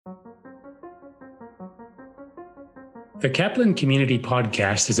The Kaplan Community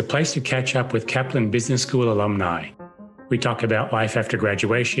Podcast is a place to catch up with Kaplan Business School alumni. We talk about life after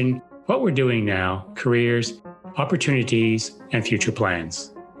graduation, what we're doing now, careers, opportunities, and future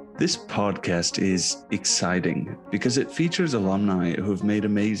plans. This podcast is exciting because it features alumni who have made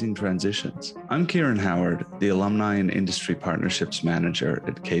amazing transitions. I'm Kieran Howard, the Alumni and Industry Partnerships Manager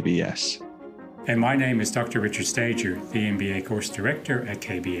at KBS. And my name is Dr. Richard Stager, the MBA Course Director at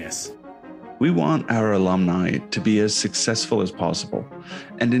KBS. We want our alumni to be as successful as possible.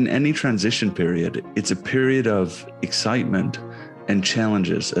 And in any transition period, it's a period of excitement and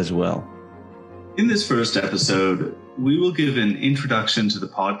challenges as well. In this first episode, we will give an introduction to the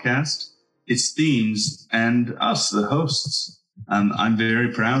podcast, its themes, and us, the hosts. I'm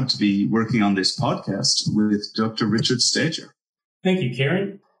very proud to be working on this podcast with Dr. Richard Stager. Thank you,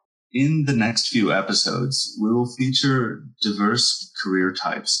 Kieran. In the next few episodes, we will feature diverse career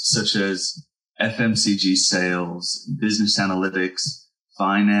types such as FMCG sales, business analytics,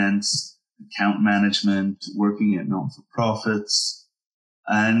 finance, account management, working at non-for-profits.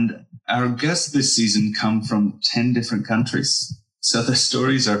 And our guests this season come from 10 different countries. So the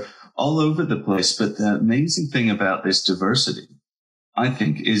stories are all over the place. But the amazing thing about this diversity, I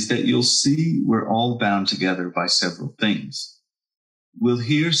think, is that you'll see we're all bound together by several things. We'll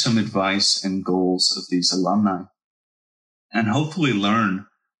hear some advice and goals of these alumni and hopefully learn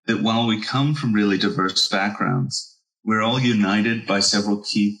that while we come from really diverse backgrounds, we're all united by several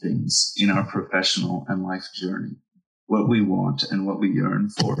key things in our professional and life journey, what we want and what we yearn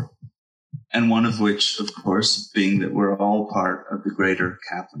for. And one of which, of course, being that we're all part of the greater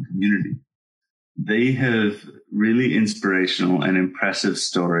Kaplan community. They have really inspirational and impressive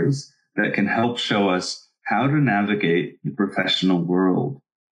stories that can help show us how to navigate the professional world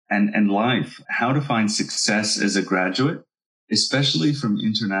and life, how to find success as a graduate, especially from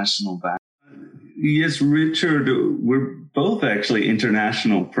international backgrounds. Yes, Richard, we're both actually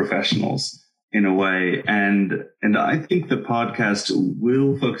international professionals in a way. And I think the podcast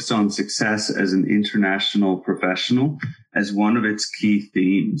will focus on success as an international professional as one of its key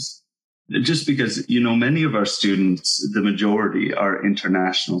themes. Just because, many of our students, the majority are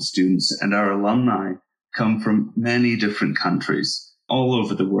international students, and our alumni come from many different countries all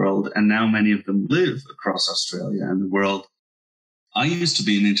over the world. And now many of them live across Australia and the world. I used to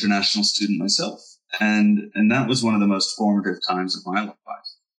be an international student myself, and that was one of the most formative times of my life,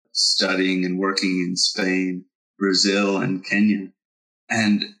 studying and working in Spain, Brazil, and Kenya.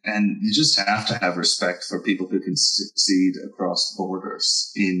 And you just have to have respect for people who can succeed across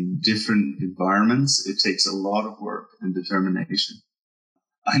borders in different environments. It takes a lot of work and determination.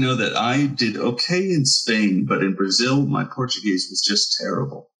 I know that I did okay in Spain, but in Brazil, my Portuguese was just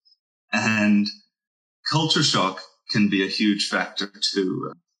terrible. And culture shock can be a huge factor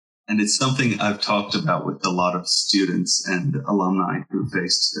too. And it's something I've talked about with a lot of students and alumni who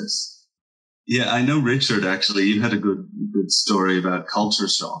faced this. Yeah, I know, Richard, actually, you had a good story about culture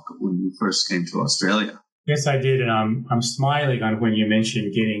shock when you first came to Australia. Yes, I did. And I'm smiling on when you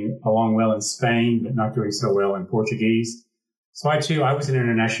mentioned getting along well in Spain, but not doing so well in Portuguese. So I was an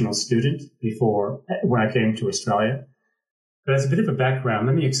international student when I came to Australia. But as a bit of a background,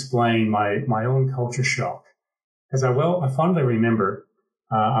 let me explain my own culture shock. As I fondly remember,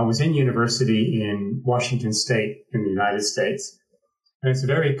 I was in university in Washington State in the United States. And it's a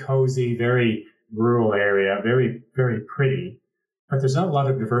very cozy, very rural area, very, very pretty. But there's not a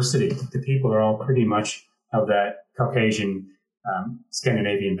lot of diversity. The people are all pretty much of that Caucasian,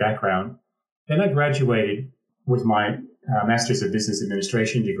 Scandinavian background. Then I graduated with my Master's of Business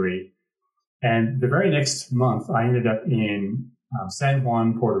Administration degree. And the very next month, I ended up in San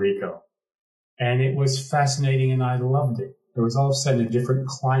Juan, Puerto Rico. And it was fascinating, and I loved it. There was all of a sudden a different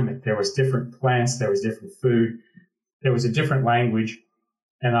climate. There was different plants. There was different food. There was a different language.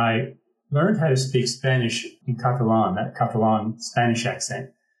 And I learned how to speak Spanish in Catalan, that Catalan Spanish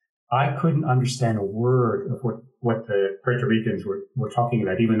accent. I couldn't understand a word of what the Puerto Ricans were talking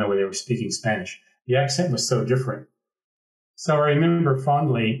about, even though they were speaking Spanish. The accent was so different. So I remember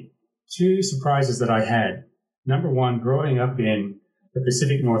fondly two surprises that I had. Number one, growing up in the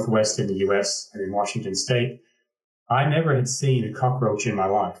Pacific Northwest in the U.S. and in Washington State, I never had seen a cockroach in my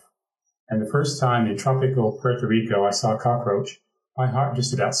life. And the first time in tropical Puerto Rico I saw a cockroach, my heart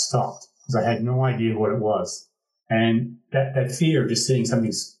just about stopped because I had no idea what it was. And that fear of just seeing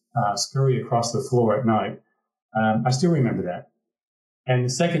something scurry across the floor at night, I still remember that. And the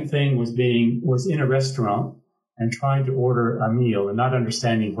second thing was in a restaurant and trying to order a meal and not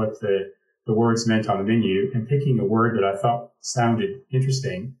understanding what the words meant on the menu and picking a word that I thought sounded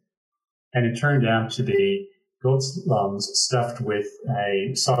interesting. And it turned out to be goat's lungs stuffed with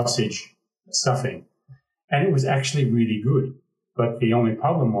a sausage stuffing. And it was actually really good. But the only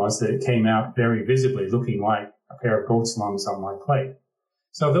problem was that it came out very visibly looking like a pair of goat's lungs on my plate.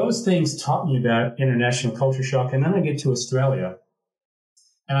 So those things taught me about international culture shock. And then I get to Australia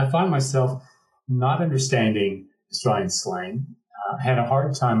and I find myself not understanding Australian slang. I had a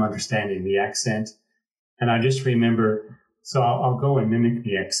hard time understanding the accent. And I just remember, so I'll go and mimic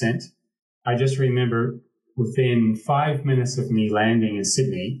the accent. I just remember within 5 minutes of me landing in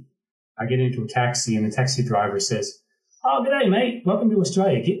Sydney, I get into a taxi and the taxi driver says, "Oh, g'day, mate. Welcome to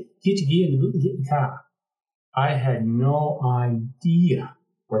Australia. Get your gear and get in the car." I had no idea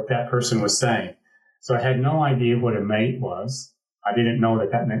what that person was saying. So I had no idea what a mate was. I didn't know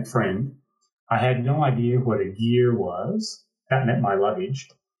that that meant friend. I had no idea what a gear was. That meant my luggage.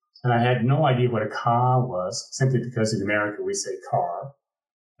 And I had no idea what a car was, simply because in America we say car.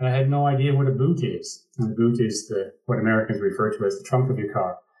 And I had no idea what a boot is. And a boot is what Americans refer to as the trunk of your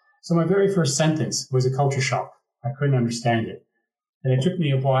car. So my very first sentence was a culture shock. I couldn't understand it. And it took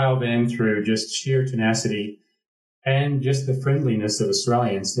me a while then through just sheer tenacity and just the friendliness of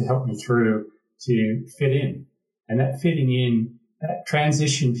Australians to help me through to fit in. And that fitting in, that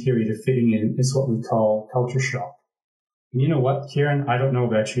transition period of fitting in is what we call culture shock. And you know what, Kieran, I don't know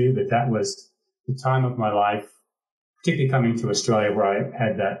about you, but that was the time of my life, particularly coming to Australia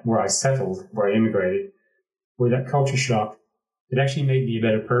where I settled, where I immigrated, where that culture shock, it actually made me a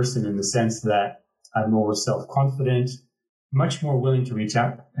better person in the sense that I'm more self-confident, much more willing to reach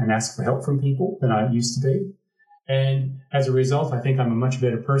out and ask for help from people than I used to be. And as a result, I think I'm a much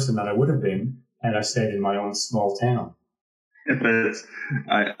better person than I would have been had I stayed in my own small town.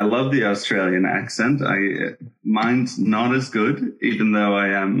 I love the Australian accent. Mine's not as good, even though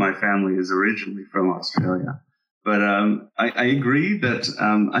my family is originally from Australia. But I agree that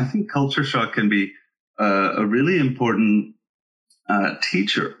I think culture shock can be a really important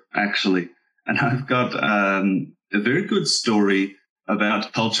teacher, actually. And I've got a very good story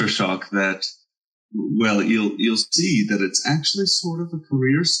about culture shock that, well, you'll see that it's actually sort of a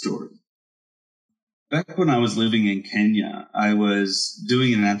career story. Back when I was living in Kenya, I was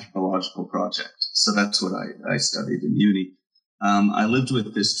doing an anthropological project. So that's what I studied in uni. I lived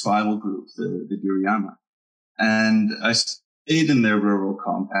with this tribal group, the Giriama, and I stayed in their rural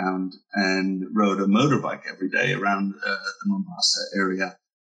compound and rode a motorbike every day around the Mombasa area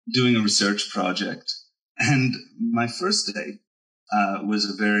doing a research project. And my first day was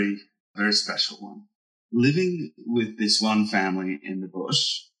a very, very special one. Living with this one family in the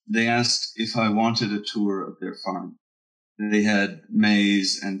bush, they asked if I wanted a tour of their farm. They had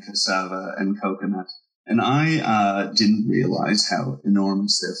maize and cassava and coconut, and I didn't realize how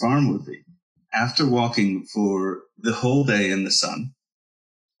enormous their farm would be. After walking for the whole day in the sun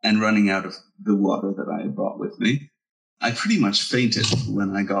and running out of the water that I had brought with me, I pretty much fainted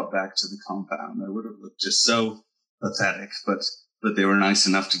when I got back to the compound. I would have looked just so pathetic, but they were nice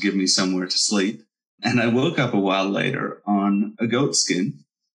enough to give me somewhere to sleep. And I woke up a while later on a goat skin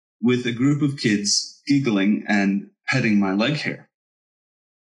with a group of kids giggling and petting my leg hair.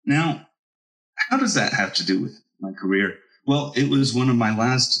 Now, how does that have to do with my career? Well, it was one of my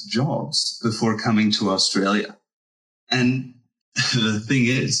last jobs before coming to Australia. And the thing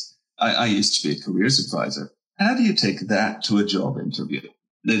is, I used to be a careers advisor. How do you take that to a job interview?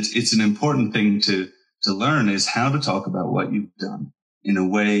 It's an important thing to learn is how to talk about what you've done in a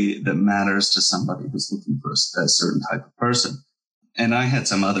way that matters to somebody who's looking for a certain type of person. And I had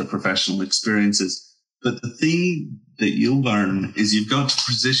some other professional experiences, but the thing that you'll learn is you've got to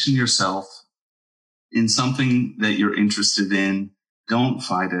position yourself in something that you're interested in. Don't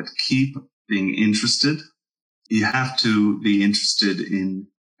fight it. Keep being interested. You have to be interested in,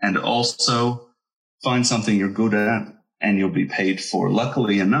 and also find something you're good at and you'll be paid for.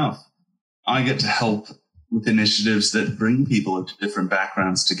 Luckily enough, I get to help with initiatives that bring people of different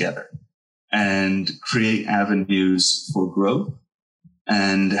backgrounds together and create avenues for growth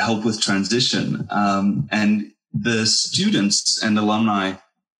and help with transition. And the students and alumni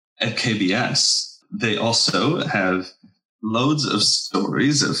at KBS, they also have loads of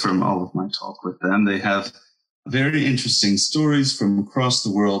stories from all of my talk with them. They have very interesting stories from across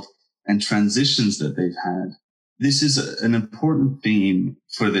the world and transitions that they've had. This is an important theme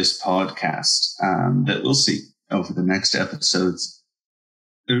for this podcast that we'll see over the next episodes.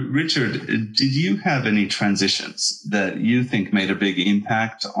 Richard, did you have any transitions that you think made a big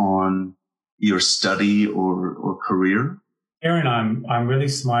impact on your study or career? Aaron, I'm really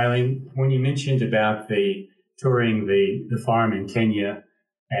smiling when you mentioned about the touring the farm in Kenya,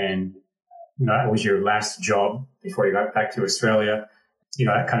 and that was your last job before you got back to Australia.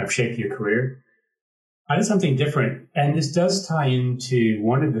 That kind of shaped your career. I did something different, and this does tie into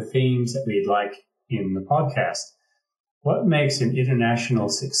one of the themes that we'd like in the podcast. What makes an international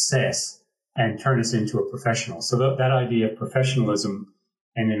success and turn us into a professional? So that idea of professionalism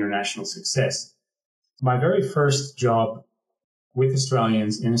and international success. My very first job with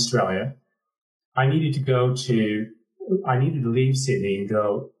Australians in Australia, I needed to leave Sydney and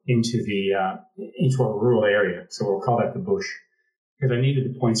go into a rural area. So we'll call that the bush, because I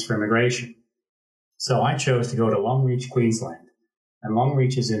needed the points for immigration. So I chose to go to Longreach, Queensland. And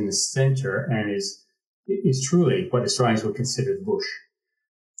Longreach is in the center and is truly what Australians would consider the bush.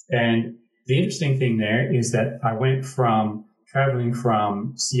 And the interesting thing there is that I went from traveling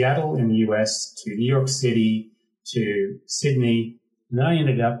from Seattle in the US to New York City to Sydney, and then I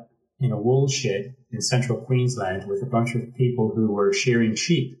ended up in a wool shed in central Queensland with a bunch of people who were shearing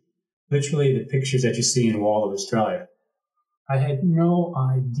sheep, literally the pictures that you see in Wall of Australia. I had no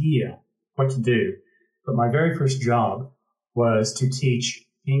idea what to do, but my very first job was to teach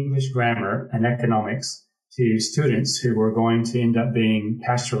English grammar and economics to students who were going to end up being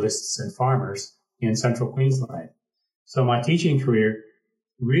pastoralists and farmers in central Queensland. So my teaching career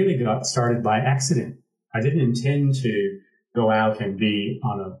really got started by accident. I didn't intend to go out and be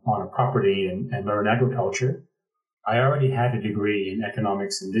on a property and learn agriculture. I already had a degree in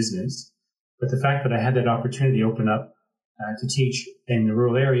economics and business, but the fact that I had that opportunity open up to teach in the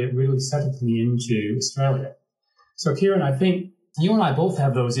rural area really settled me into Australia. So Kieran, I think you and I both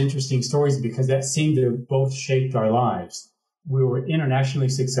have those interesting stories because that seemed to have both shaped our lives. We were internationally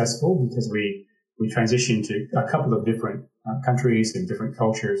successful because we transitioned to a couple of different countries and different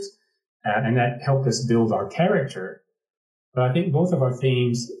cultures, and that helped us build our character. But I think both of our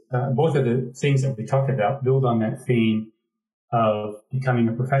themes, both of the things that we talked about build on that theme of becoming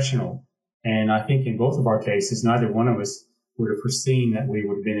a professional. And I think in both of our cases, neither one of us would have foreseen that we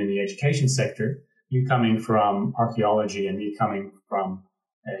would have been in the education sector, you coming from archaeology and me coming from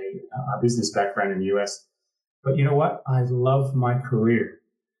a business background in the US. But you know what? I love my career.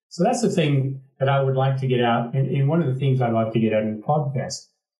 So that's the thing that I would like to get out. And one of the things I'd like to get out in the podcast,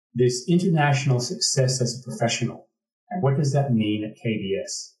 this international success as a professional. And what does that mean at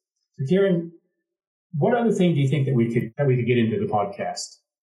KBS? So Kieran, what other thing do you think that we could get into the podcast?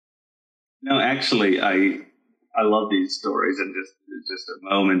 No, actually, I love these stories. And just a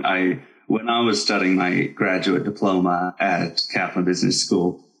moment, when I was studying my graduate diploma at Kaplan Business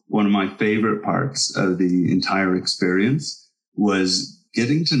School, one of my favorite parts of the entire experience was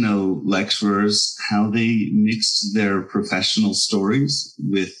getting to know lecturers, how they mixed their professional stories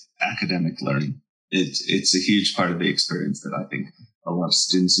with academic learning. It's a huge part of the experience that I think a lot of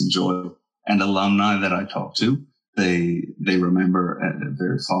students enjoy, and alumni that I talk to, they remember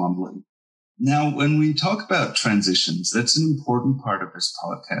very fondly. Now, when we talk about transitions, that's an important part of this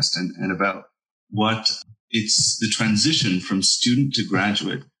podcast and about what it's the transition from student to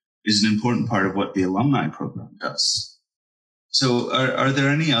graduate is an important part of what the alumni program does. So are there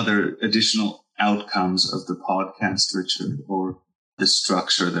any other additional outcomes of the podcast, Richard, or the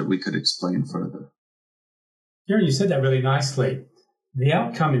structure that we could explain further? Kieran, you said that really nicely. The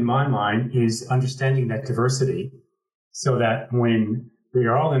outcome in my mind is understanding that diversity so that when we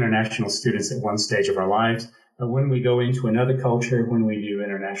are all international students at one stage of our lives, but when we go into another culture, when we do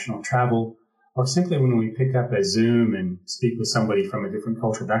international travel, or simply when we pick up a Zoom and speak with somebody from a different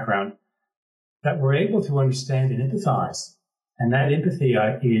cultural background, that we're able to understand and empathize. And that empathy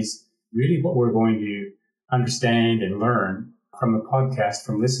is really what we're going to understand and learn from the podcast,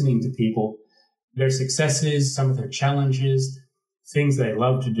 from listening to people, their successes, some of their challenges, things they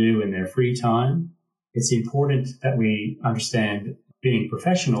love to do in their free time. It's important that we understand being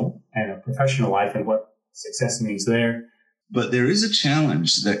professional and a professional life and what success means there. But there is a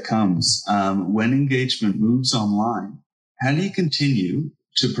challenge that comes when engagement moves online. How do you continue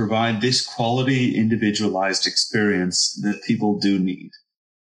to provide this quality, individualized experience that people do need?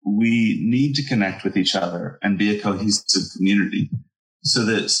 We need to connect with each other and be a cohesive community so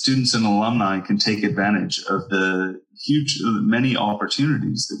that students and alumni can take advantage of the many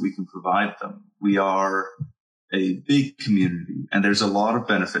opportunities that we can provide them. We are a big community, and there's a lot of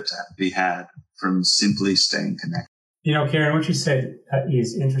benefit to be had from simply staying connected. You know, Kieran, what you said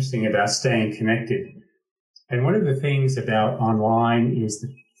is interesting about staying connected. And one of the things about online is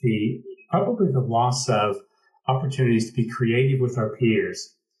probably the loss of opportunities to be creative with our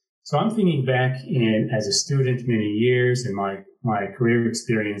peers. So I'm thinking back as a student many years in my career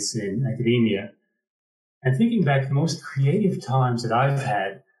experience in academia, and thinking back, the most creative times that I've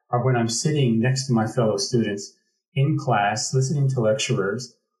had are when I'm sitting next to my fellow students in class, listening to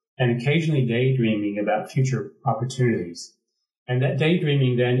lecturers, and occasionally daydreaming about future opportunities. And that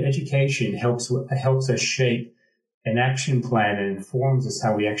daydreaming, then, education helps us shape an action plan and informs us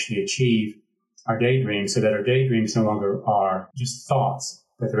how we actually achieve our daydreams, so that our daydreams no longer are just thoughts,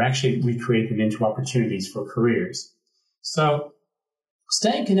 but they're actually, we create them into opportunities for careers. So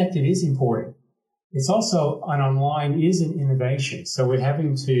staying connected is important. It's also, an online is an innovation. So we're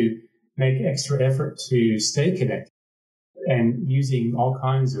having to make extra effort to stay connected and using all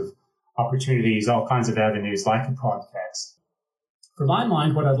kinds of opportunities, all kinds of avenues like a podcast. For my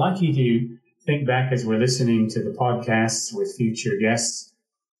mind, what I'd like you to think back as we're listening to the podcasts with future guests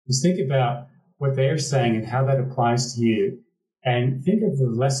is think about what they're saying and how that applies to you. And think of the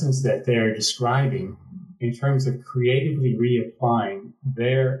lessons that they're describing in terms of creatively reapplying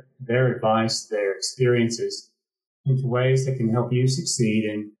their advice, their experiences into ways that can help you succeed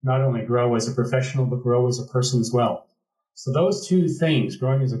and not only grow as a professional, but grow as a person as well. So those two things,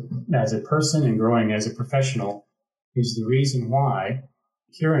 growing as a person and growing as a professional, is the reason why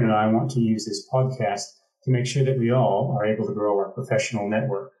Kieran and I want to use this podcast to make sure that we all are able to grow our professional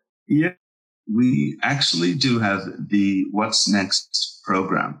network. Yeah, we actually do have the What's Next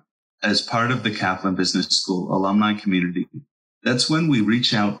program as part of the Kaplan Business School alumni community. That's when we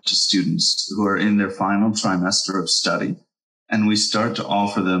reach out to students who are in their final trimester of study, and we start to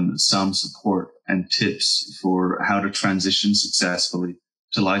offer them some support and tips for how to transition successfully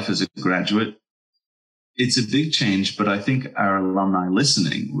to life as a graduate. It's a big change, but I think our alumni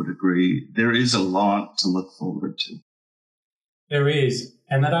listening would agree there is a lot to look forward to. There is.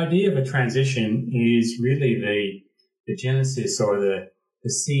 And that idea of a transition is really the genesis or the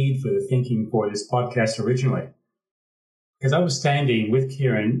seed for the thinking for this podcast originally. Because I was standing with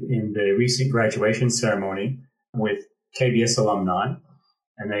Kieran in the recent graduation ceremony with KBS alumni,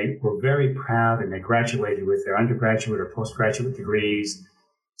 and they were very proud, and they graduated with their undergraduate or postgraduate degrees.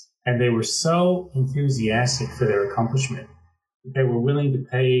 And they were so enthusiastic for their accomplishment that they were willing to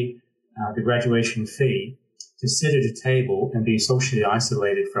pay the graduation fee to sit at a table and be socially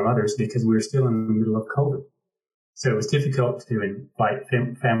isolated from others because we were still in the middle of COVID. So it was difficult to invite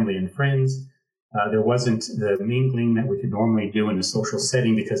family and friends. There wasn't the mingling that we could normally do in a social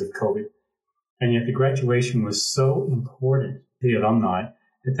setting because of COVID. And yet the graduation was so important to the alumni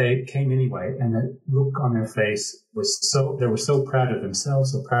that they came anyway. And the look on their face was they were so proud of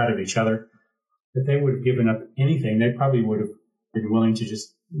themselves, so proud of each other, that they would have given up anything. They probably would have been willing to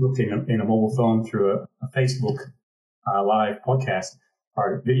just look in a mobile phone through a Facebook live podcast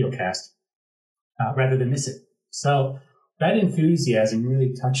or video cast rather than miss it. So that enthusiasm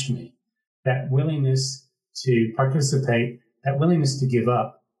really touched me. That willingness to participate, that willingness to give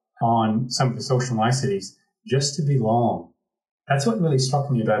up on some of the social niceties just to belong. That's what really struck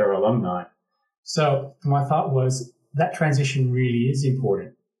me about our alumni. So my thought was that transition really is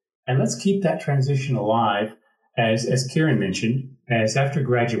important. And let's keep that transition alive, as Kieran mentioned, as after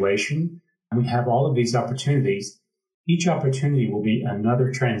graduation, we have all of these opportunities. Each opportunity will be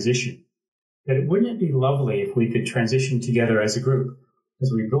another transition. But wouldn't it be lovely if we could transition together as a group?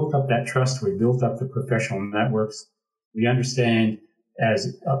 As we built up that trust, we built up the professional networks. We understand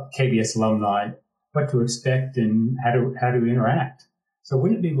as KBS alumni what to expect and how to interact. So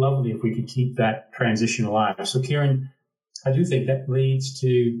wouldn't it be lovely if we could keep that transition alive? So Kieran, I do think that leads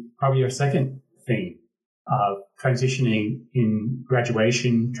to probably our second theme of transitioning in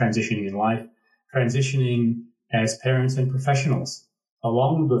graduation, transitioning in life, transitioning as parents and professionals,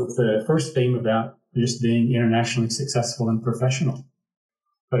 along with the first theme about just being internationally successful and professional.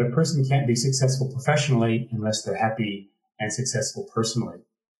 But a person can't be successful professionally unless they're happy and successful personally.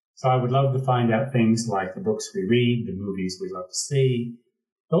 So I would love to find out things like the books we read, the movies we love to see.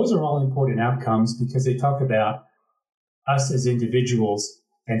 Those are all important outcomes because they talk about us as individuals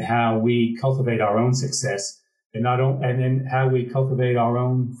and how we cultivate our own success and then how we cultivate our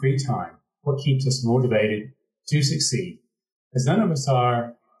own free time, what keeps us motivated to succeed. Because none of us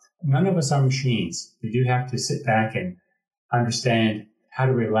are machines. We do have to sit back and understand how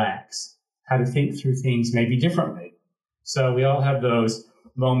to relax, how to think through things maybe differently. So we all have those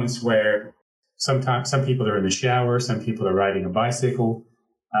moments where sometimes some people are in the shower, some people are riding a bicycle,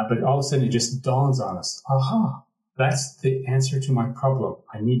 but all of a sudden it just dawns on us, aha, that's the answer to my problem.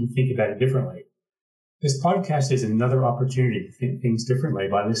 I need to think about it differently. This podcast is another opportunity to think things differently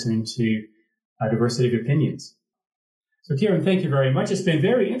by listening to a diversity of opinions. So Kieran, thank you very much. It's been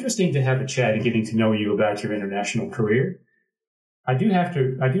very interesting to have a chat and getting to know you about your international career. I do have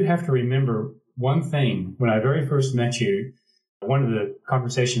to remember one thing. When I very first met you, one of the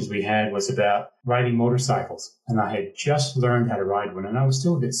conversations we had was about riding motorcycles, and I had just learned how to ride one, and I was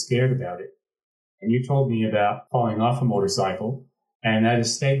still a bit scared about it. And you told me about falling off a motorcycle, and that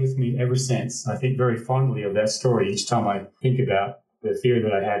has stayed with me ever since. I think very fondly of that story each time I think about the fear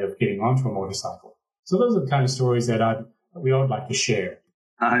that I had of getting onto a motorcycle. So those are the kind of stories that we all would like to share.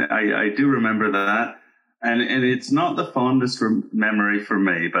 I do remember that. And it's not the fondest memory for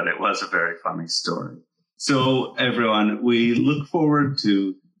me, but it was a very funny story. So everyone, we look forward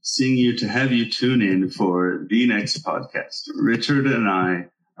to seeing you, to have you tune in for the next podcast. Richard and I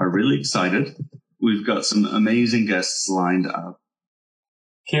are really excited. We've got some amazing guests lined up.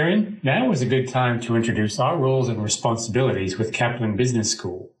 Kieran, now is a good time to introduce our roles and responsibilities with Kaplan Business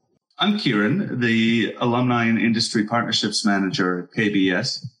School. I'm Kieran, the Alumni and Industry Partnerships Manager at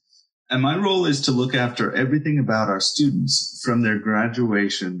KBS. And my role is to look after everything about our students from their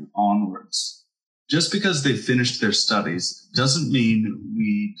graduation onwards. Just because they've finished their studies doesn't mean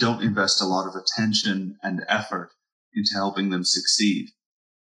we don't invest a lot of attention and effort into helping them succeed.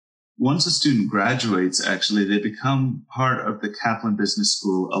 Once a student graduates, actually, they become part of the Kaplan Business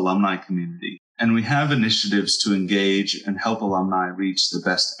School alumni community. And we have initiatives to engage and help alumni reach the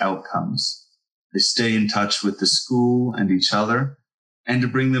best outcomes. They stay in touch with the school and each other, and to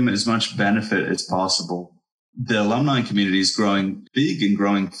bring them as much benefit as possible. The alumni community is growing big and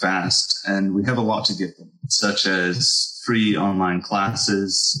growing fast, and we have a lot to give them, such as free online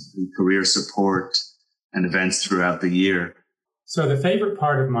classes, career support, and events throughout the year. So the favorite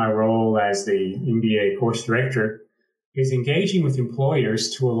part of my role as the MBA course director is engaging with employers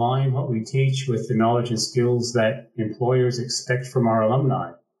to align what we teach with the knowledge and skills that employers expect from our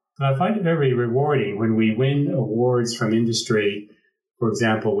alumni. And I find it very rewarding when we win awards from industry, for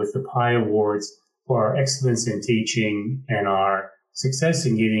example, with the PI Awards for our excellence in teaching and our success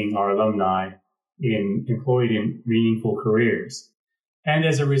in getting our alumni employed in meaningful careers. And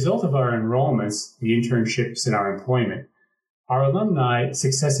as a result of our enrollments, the internships, and our employment, our alumni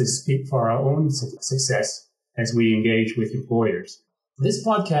successes speak for our own success as we engage with employers. This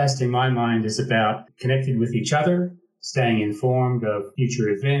podcast, in my mind, is about connecting with each other, staying informed of future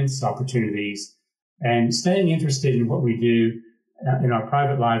events, opportunities, and staying interested in what we do in our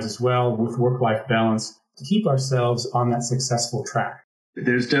private lives as well, with work-life balance, to keep ourselves on that successful track.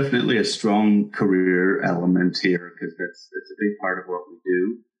 There's definitely a strong career element here, because that's a big part of what we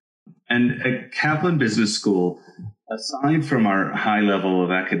do. And at Kaplan Business School, aside from our high level of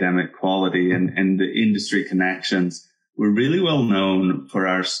academic quality and the industry connections, we're really well known for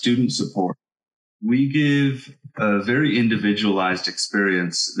our student support. We give a very individualized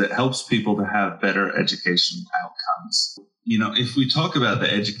experience that helps people to have better educational outcomes. You know, if we talk about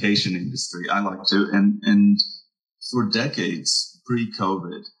the education industry, I like to, and for decades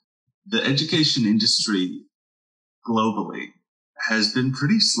pre-COVID, the education industry globally has been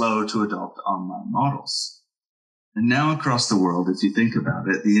pretty slow to adopt online models. And now across the world, if you think about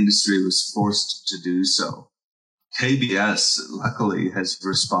it, the industry was forced to do so. KBS, luckily, has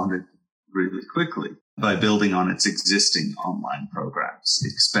responded really quickly by building on its existing online programs,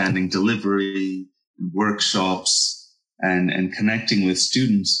 expanding delivery, workshops, and connecting with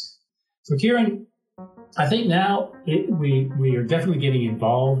students. So, Kieran, I think now we are definitely getting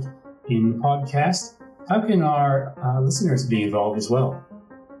involved in the podcast. How can our listeners be involved as well?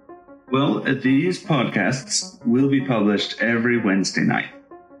 Well, these podcasts will be published every Wednesday night.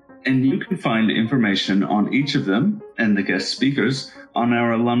 And you can find information on each of them and the guest speakers on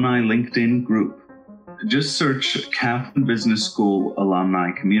our alumni LinkedIn group. Just search Kaplan Business School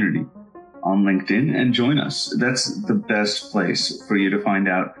Alumni Community on LinkedIn and join us. That's the best place for you to find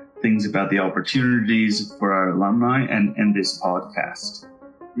out things about the opportunities for our alumni and this podcast.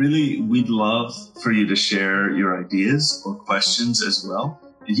 Really, we'd love for you to share your ideas or questions as well.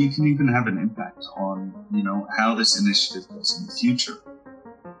 And you can even have an impact on, how this initiative goes in the future.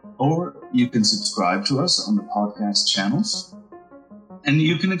 Or you can subscribe to us on the podcast channels. And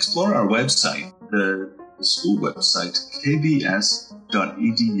you can explore our website, the school website, kbs.edu.au.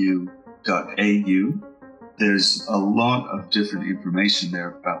 There's a lot of different information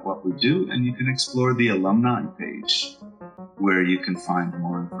there about what we do, and you can explore the alumni page where you can find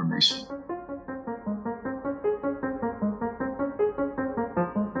more information.